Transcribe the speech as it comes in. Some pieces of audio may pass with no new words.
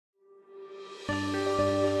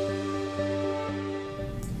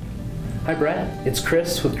Hi Brett, it's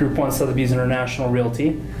Chris with Group 1 Sotheby's International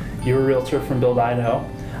Realty. You're a realtor from Build, Idaho.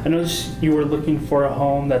 I noticed you were looking for a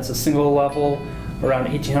home that's a single level, around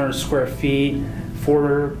 1,800 square feet,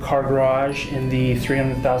 4-car garage in the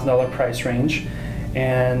 $300,000 price range,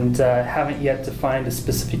 and haven't yet defined a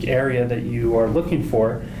specific area that you are looking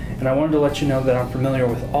for. And I wanted to let you know that I'm familiar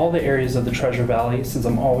with all the areas of the Treasure Valley since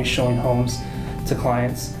I'm always showing homes to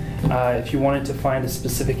clients. If you wanted to find a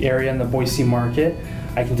specific area in the Boise market,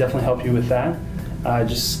 I can definitely help you with that.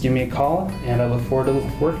 Just give me a call, and I look forward to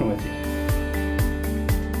working with you.